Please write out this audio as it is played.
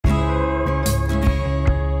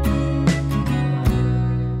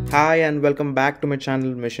Hi and welcome back to my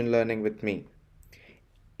channel Machine Learning with me.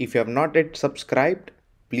 If you have not yet subscribed,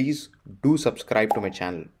 please do subscribe to my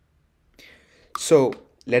channel. So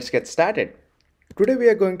let's get started. Today we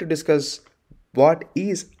are going to discuss what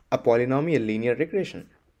is a polynomial linear regression.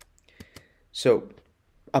 So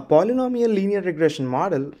a polynomial linear regression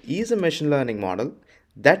model is a machine learning model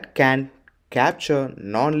that can capture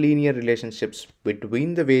non-linear relationships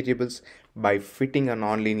between the variables by fitting a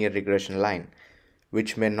non-linear regression line,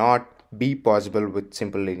 which may not be possible with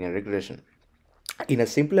simple linear regression. In a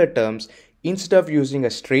simpler terms, instead of using a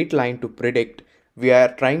straight line to predict, we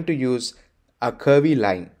are trying to use a curvy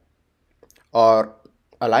line or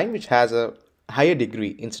a line which has a higher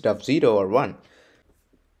degree instead of 0 or 1.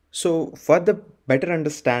 So for the better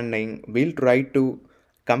understanding, we'll try to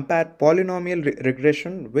compare polynomial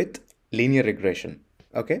regression with linear regression.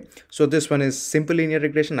 Okay, so this one is simple linear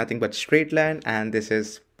regression, nothing but straight line, and this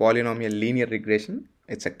is polynomial linear regression,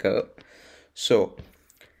 it's a curve. So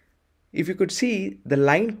if you could see, the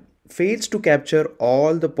line fails to capture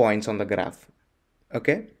all the points on the graph.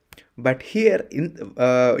 Okay, but here in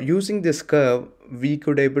using this curve, we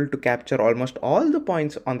could able to capture almost all the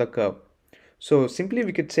points on the curve. So simply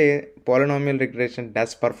we could say polynomial regression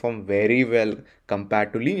does perform very well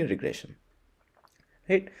compared to linear regression,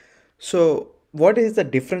 right? So what is the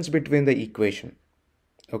difference between the equation?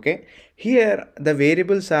 Okay, here the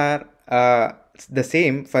variables are the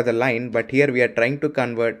same for the line, but here we are trying to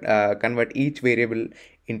convert each variable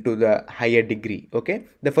into the higher degree. Okay,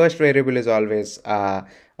 the first variable is always to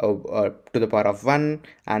the power of 1,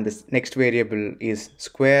 and this next variable is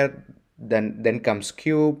square, then comes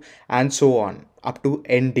cube, and so on up to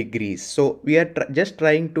n degrees. So we are just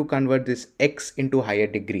trying to convert this x into higher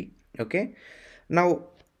degree. Okay, now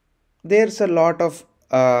there's a lot of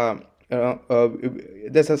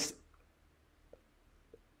there's a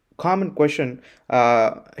common question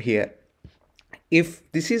here.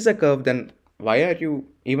 If this is a curve, then why are you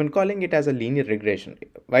even calling it as a linear regression?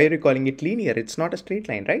 Why are you calling it linear? It's not a straight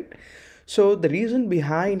line, right? So the reason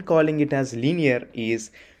behind calling it as linear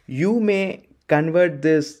is you may convert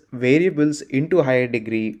these variables into higher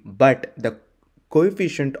degree, but the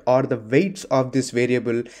coefficient or the weights of this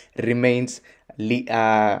variable remains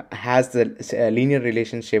has the linear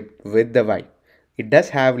relationship with the y. It does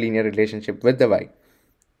have linear relationship with the y.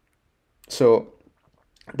 So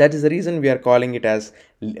that is the reason we are calling it as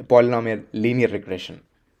polynomial linear regression.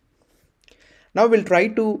 Now we'll try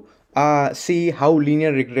to see how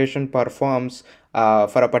linear regression performs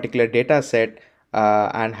for a particular data set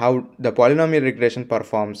and how the polynomial regression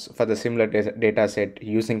performs for the similar data set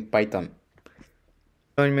using Python.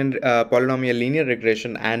 Polynomial linear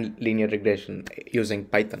regression and linear regression using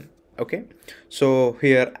Python. Okay, so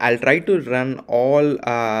here I'll try to run all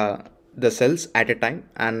the cells at a time,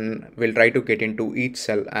 and we'll try to get into each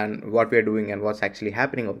cell and what we are doing and what's actually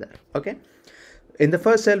happening over there. Okay, in the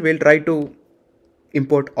first cell we'll try to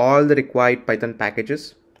import all the required Python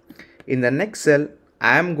packages. In the next cell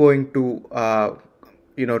I am going to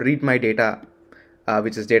read my data,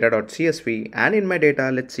 which is data.csv, and in my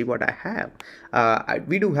data let's see what I have.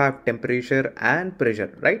 We do have temperature and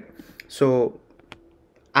pressure, right? So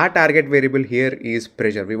our target variable here is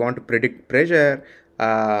pressure. We want to predict pressure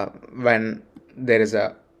when there is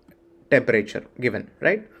a temperature given,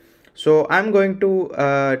 right? So I'm going to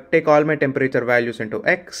take all my temperature values into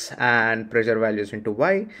x and pressure values into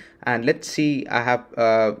y, and let's see.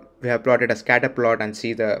 We have plotted a scatter plot and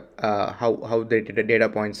see the how the data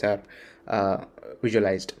points are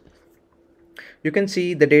visualized. You can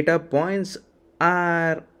see the data points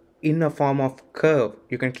are in a form of curve.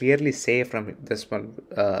 You can clearly say from this one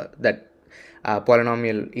that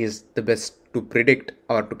polynomial is the best to predict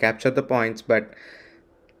or to capture the points, but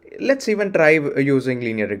let's even try using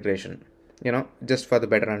linear regression, just for the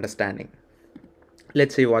better understanding.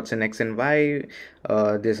 Let's see what's in x and y.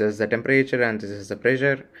 This is the temperature and this is the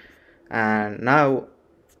pressure, and now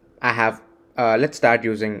I have let's start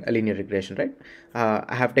using a linear regression, right?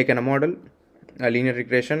 I have taken a model, a linear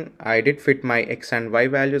regression. I did fit my x and y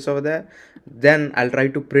values over there. Then I'll try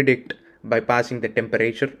to predict by passing the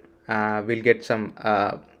temperature. We'll get some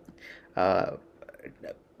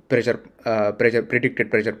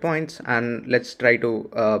predicted pressure points, and let's try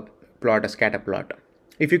to plot a scatter plot.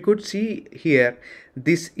 If you could see here,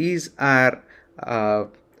 this is our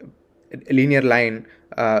linear line.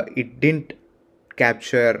 It didn't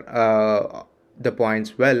capture the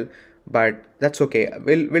points well, but that's okay.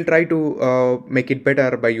 We'll try to make it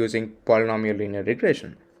better by using polynomial linear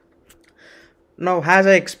regression. Now, as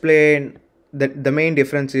I explained, the main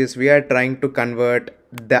difference is we are trying to convert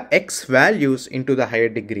the x values into the higher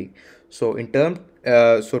degree. So in term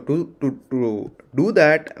so to do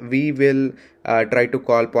that, we will try to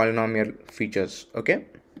call polynomial features. Okay,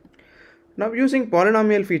 now using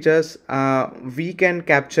polynomial features, we can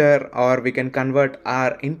capture or we can convert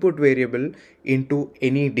our input variable into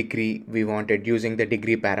any degree we wanted using the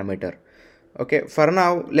degree parameter. Okay, for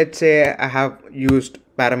now, let's say I have used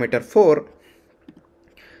parameter 4,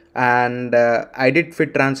 and I did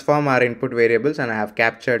fit transform our input variables, and I have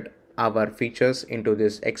captured our features into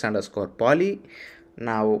this x underscore poly.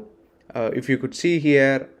 Now if you could see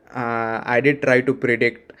here, I did try to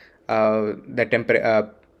predict the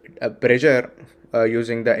pressure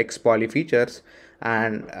using the x poly features,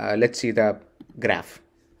 and let's see the graph.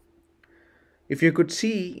 If you could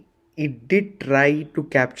see, it did try to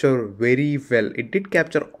capture very well. It did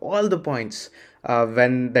capture all the points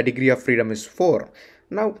when the degree of freedom is 4.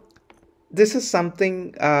 Now this is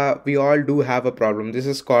something we all do have a problem. This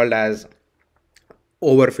is called as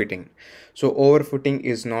overfitting. So overfitting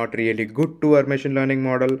is not really good to our machine learning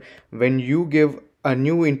model. When you give a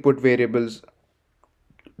new input variables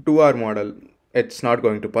to our model, it's not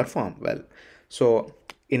going to perform well. So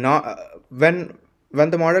in when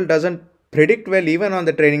the model doesn't predict well even on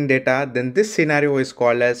the training data, then this scenario is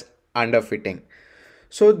called as underfitting.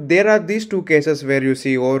 So there are these two cases where you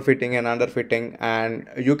see overfitting and underfitting, and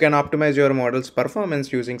you can optimize your model's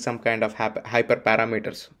performance using some kind of hyper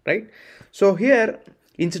parameters, right? So here,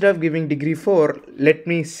 instead of giving degree 4, let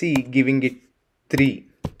me see giving it 3.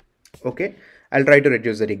 Okay, I'll try to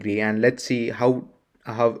reduce the degree and let's see how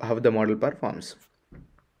the model performs.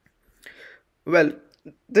 Well,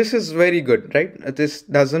 this is very good, right? This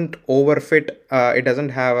doesn't overfit. It doesn't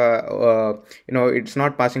have a it's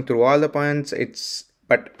not passing through all the points.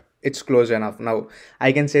 But it's close enough. Now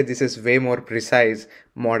I can say this is way more precise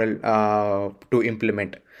model to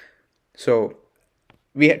implement. So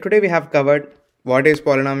today we have covered what is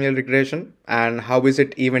polynomial regression and how is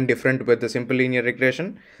it even different with the simple linear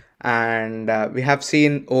regression, and we have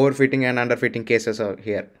seen overfitting and underfitting cases out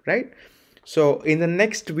here, right? So in the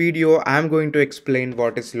next video, I'm going to explain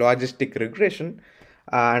what is logistic regression,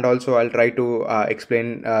 and also I'll try to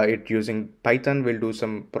explain it using Python. We'll do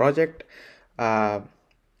some project.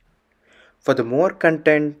 For the more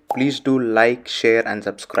content, please do like, share and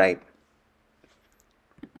subscribe.